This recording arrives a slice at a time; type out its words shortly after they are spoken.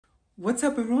What's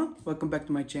up everyone? Welcome back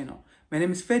to my channel. My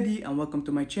name is Fedi and welcome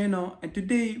to my channel, and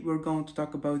today we're going to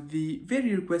talk about the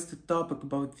very requested topic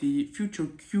about the future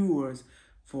cures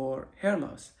for hair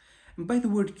loss. And by the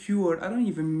word cure, I don't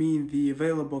even mean the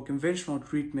available conventional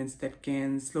treatments that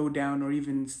can slow down or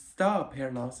even stop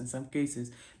hair loss in some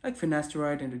cases, like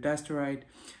finasteride and dutasteride.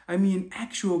 I mean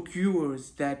actual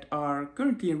cures that are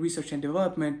currently in research and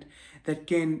development that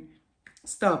can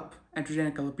stop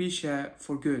androgenic alopecia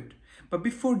for good. But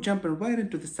before jumping right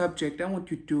into the subject, I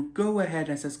want you to go ahead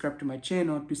and subscribe to my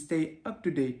channel to stay up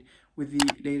to date with the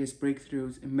latest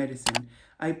breakthroughs in medicine.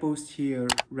 I post here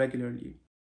regularly.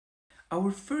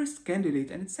 Our first candidate,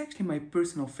 and it's actually my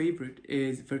personal favorite,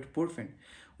 is Verteporfin.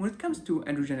 When it comes to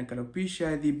androgenic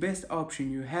alopecia, the best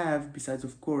option you have, besides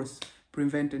of course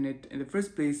preventing it in the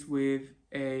first place with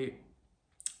a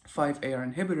 5-AR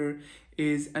inhibitor,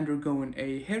 is undergoing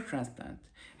a hair transplant.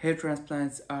 Hair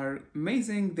transplants are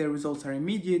amazing, their results are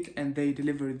immediate, and they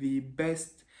deliver the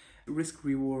best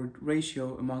risk-reward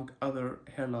ratio among other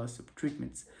hair loss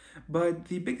treatments. But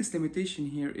the biggest limitation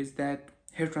here is that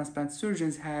hair transplant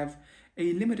surgeons have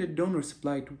a limited donor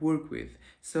supply to work with.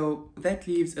 So that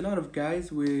leaves a lot of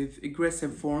guys with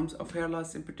aggressive forms of hair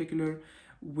loss in particular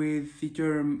with the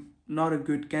term not a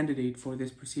good candidate for this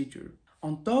procedure.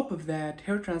 On top of that,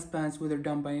 hair transplants, whether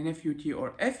done by an FUT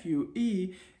or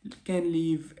FUE, can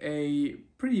leave a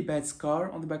pretty bad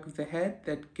scar on the back of the head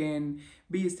that can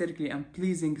be aesthetically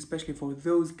unpleasing, especially for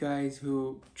those guys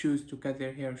who choose to cut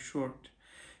their hair short.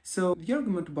 So the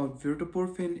argument about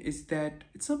Verteporfin is that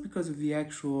it's not because of the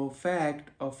actual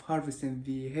fact of harvesting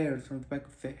the hairs from the back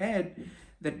of the head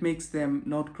that makes them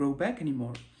not grow back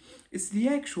anymore. It's the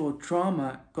actual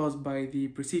trauma caused by the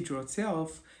procedure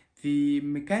itself, the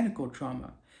mechanical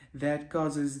trauma, that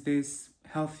causes this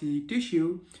healthy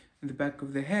tissue in the back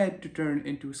of the head to turn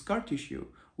into scar tissue,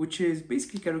 which is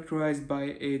basically characterized by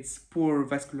its poor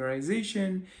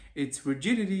vascularization, its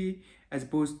rigidity, as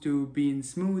opposed to being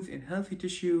smooth and healthy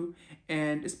tissue,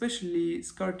 and especially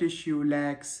scar tissue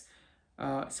lacks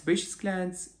sebaceous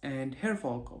glands and hair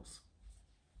follicles.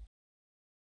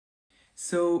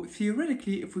 So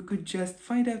theoretically, if we could just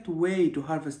find out a way to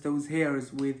harvest those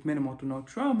hairs with minimal to no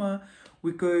trauma,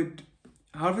 we could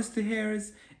harvest the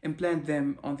hairs, implant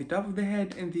them on the top of the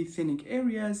head in the thinning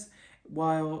areas,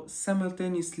 while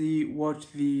simultaneously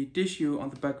watch the tissue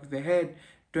on the back of the head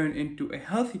turn into a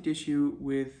healthy tissue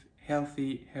with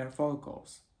healthy hair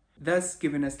follicles, thus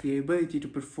giving us the ability to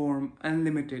perform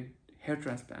unlimited hair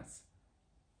transplants.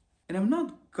 And I'm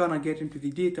not gonna get into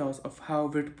the details of how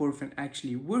Verteporfin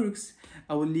actually works.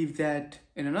 I will leave that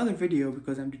in another video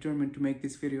because I'm determined to make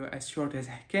this video as short as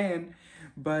I can.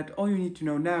 But all you need to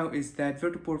know now is that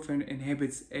Verteporfin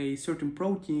inhibits a certain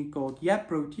protein called YAP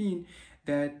protein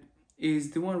that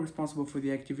is the one responsible for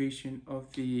the activation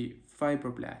of the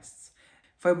fibroblasts.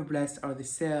 Fibroblasts are the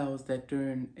cells that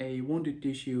turn a wounded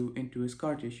tissue into a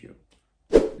scar tissue.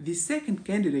 The second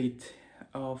candidate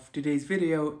of today's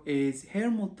video is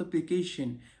hair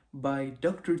multiplication by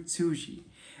Dr. Tsuji,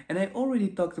 and I already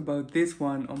talked about this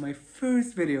one on my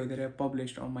first video that I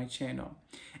published on my channel.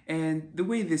 And the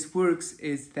way this works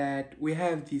is that we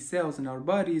have these cells in our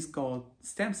bodies called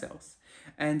stem cells,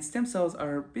 and stem cells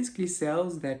are basically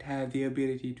cells that have the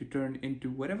ability to turn into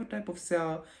whatever type of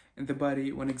cell in the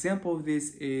body. One example of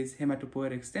this is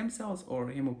hematopoietic stem cells or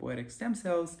hemopoietic stem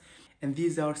cells. And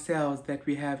these are cells that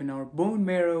we have in our bone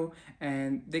marrow,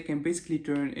 and they can basically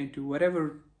turn into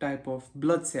whatever type of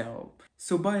blood cell.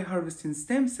 So by harvesting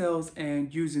stem cells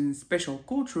and using special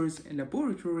cultures in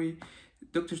laboratory,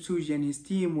 Dr. Tsuji and his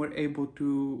team were able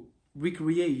to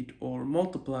recreate or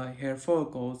multiply hair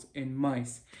follicles in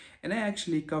mice. And I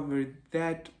actually covered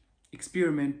that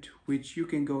experiment, which you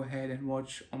can go ahead and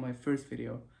watch on my first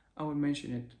video. I will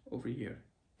mention it over here.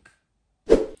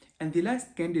 And the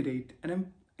last candidate, and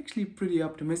I'm actually pretty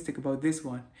optimistic about this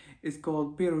one, is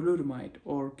called Pyrilutamide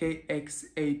or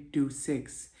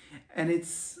KX826, and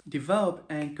it's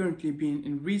developed and currently being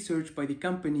in research by the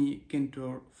company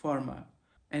Kintor Pharma.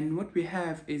 And what we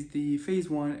have is the phase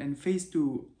 1 and phase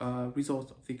 2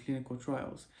 results of the clinical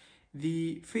trials.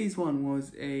 The phase 1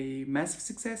 was a massive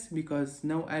success because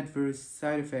no adverse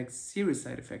side effects, serious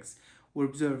side effects, were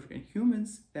observed in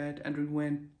humans that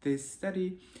underwent this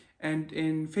study. And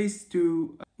in phase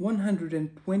 2,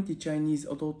 120 Chinese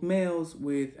adult males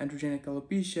with androgenic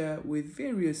alopecia with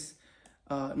various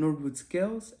Norwood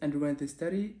scales underwent the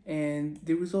study, and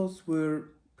the results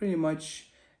were pretty much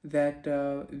that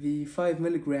the 5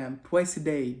 milligram twice a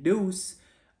day dose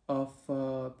of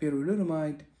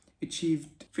Pyrilutamide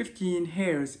achieved 15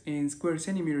 hairs in square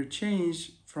centimeter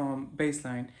change from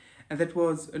baseline, and that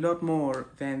was a lot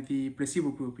more than the placebo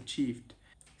group achieved.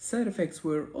 Side effects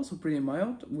were also pretty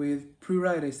mild, with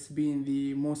pruritus being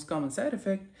the most common side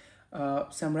effect.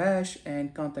 Some rash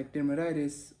and contact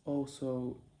dermatitis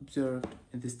also observed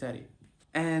in the study.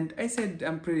 And I said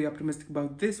I'm pretty optimistic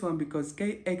about this one because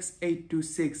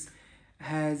KX826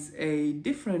 has a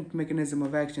different mechanism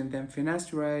of action than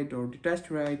finasteride or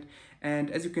dutasteride,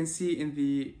 and as you can see in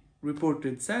the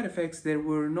reported side effects, there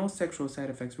were no sexual side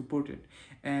effects reported,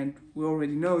 and we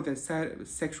already know that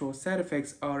sexual side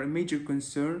effects are a major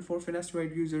concern for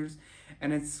finasteride users,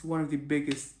 and it's one of the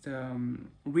biggest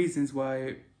reasons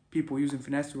why people using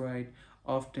finasteride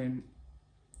often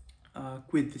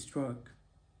quit this drug.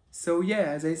 So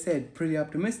yeah, as I said, pretty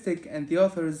optimistic, and the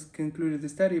authors concluded the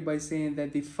study by saying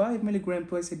that the 5 milligram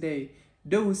twice a day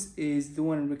dose is the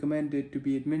one recommended to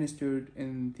be administered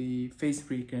in the phase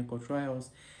 3 clinical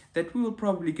trials that we will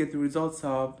probably get the results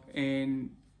of in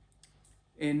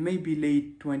maybe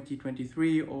late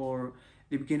 2023 or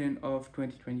the beginning of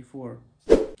 2024.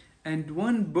 And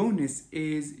one bonus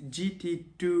is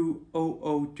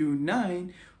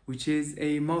GT20029, which is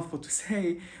a mouthful to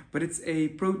say, but it's a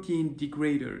protein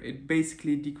degrader. It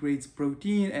basically degrades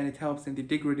protein and it helps in the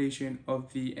degradation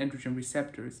of the androgen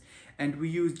receptors. And we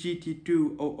use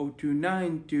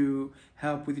GT20029 to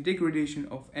help with the degradation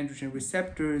of androgen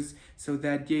receptors so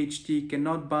that DHT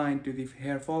cannot bind to the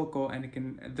hair follicle and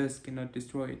it thus cannot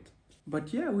destroy it.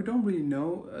 But yeah, we don't really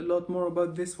know a lot more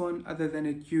about this one other than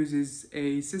it uses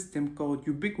a system called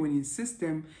ubiquinine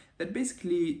system that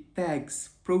basically tags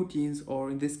proteins, or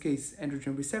in this case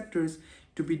androgen receptors,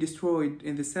 to be destroyed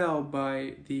in the cell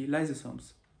by the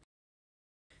lysosomes.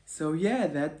 So yeah,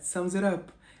 that sums it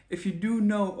up. If you do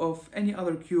know of any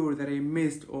other cure that I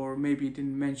missed or maybe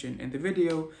didn't mention in the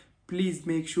video, please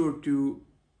make sure to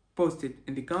post it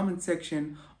in the comment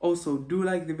section. Also, do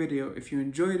like the video if you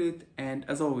enjoyed it, and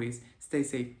as always, stay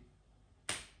safe.